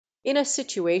In a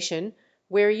situation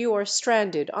where you are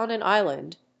stranded on an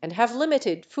island and have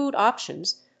limited food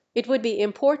options, it would be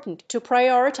important to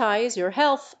prioritize your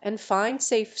health and find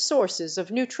safe sources of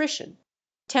nutrition.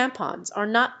 Tampons are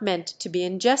not meant to be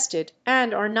ingested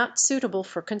and are not suitable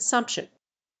for consumption.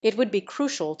 It would be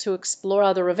crucial to explore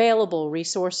other available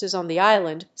resources on the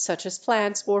island, such as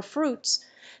plants or fruits,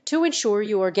 to ensure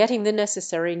you are getting the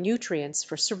necessary nutrients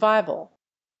for survival.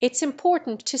 It's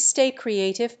important to stay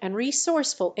creative and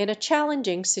resourceful in a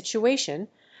challenging situation,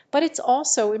 but it's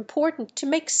also important to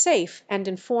make safe and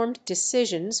informed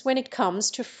decisions when it comes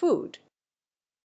to food.